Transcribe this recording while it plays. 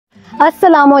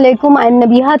Assalamu alaikum, I'm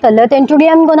Nabiha Talat and today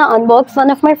I'm gonna unbox one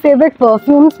of my favorite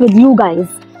perfumes with you guys.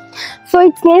 So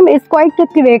its name is quite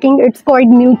captivating, it's called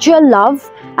Mutual Love.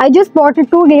 I just bought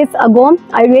it 2 days ago.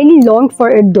 I really longed for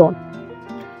it though.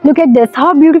 Look at this,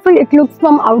 how beautiful it looks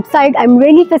from outside. I'm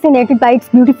really fascinated by its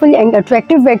beautiful and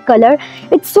attractive red color.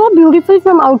 It's so beautiful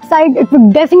from outside, it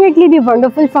would definitely be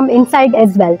wonderful from inside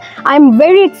as well. I'm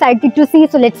very excited to see,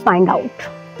 so let's find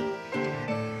out.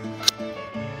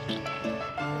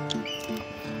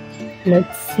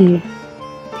 Let's see.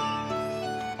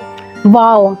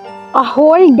 Wow, a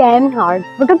whole damn heart.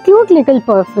 What a cute little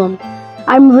perfume.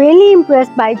 I'm really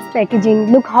impressed by its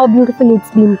packaging. Look how beautiful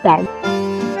it's been packed.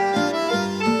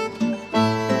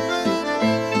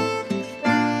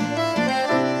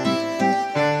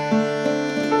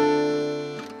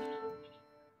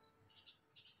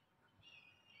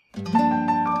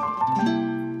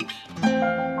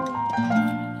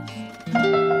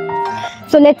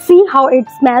 So let's see how it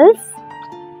smells.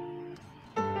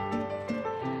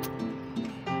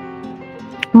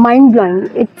 Mind blowing.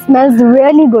 It smells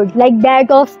really good, like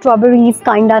that of strawberries,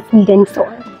 kinda sweet and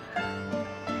sour.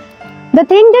 The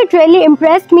thing that really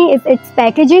impressed me is its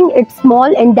packaging. It's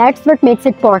small and that's what makes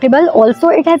it portable. Also,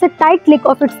 it has a tight click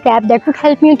of its cap that would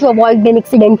help me to avoid an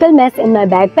accidental mess in my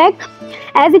backpack.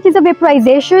 As it is a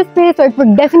vaporization spray, so it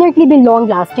would definitely be long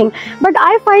lasting. But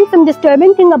I find some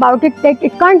disturbing thing about it that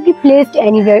it can't be placed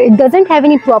anywhere. It doesn't have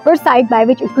any proper side by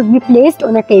which it could be placed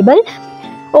on a table.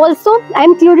 Also,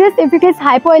 I'm curious if it is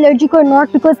hypoallergic or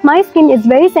not because my skin is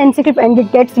very sensitive and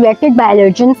it gets reacted by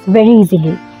allergens very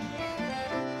easily.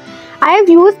 I have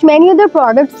used many other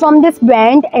products from this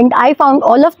brand and I found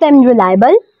all of them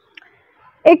reliable.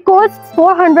 It costs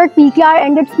 400 PKR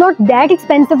and it's not that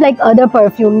expensive like other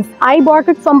perfumes. I bought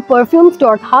it from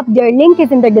perfumes.hub. Their link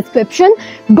is in the description.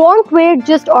 Don't wait,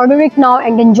 just order it now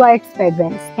and enjoy its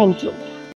fragrance. Thank you.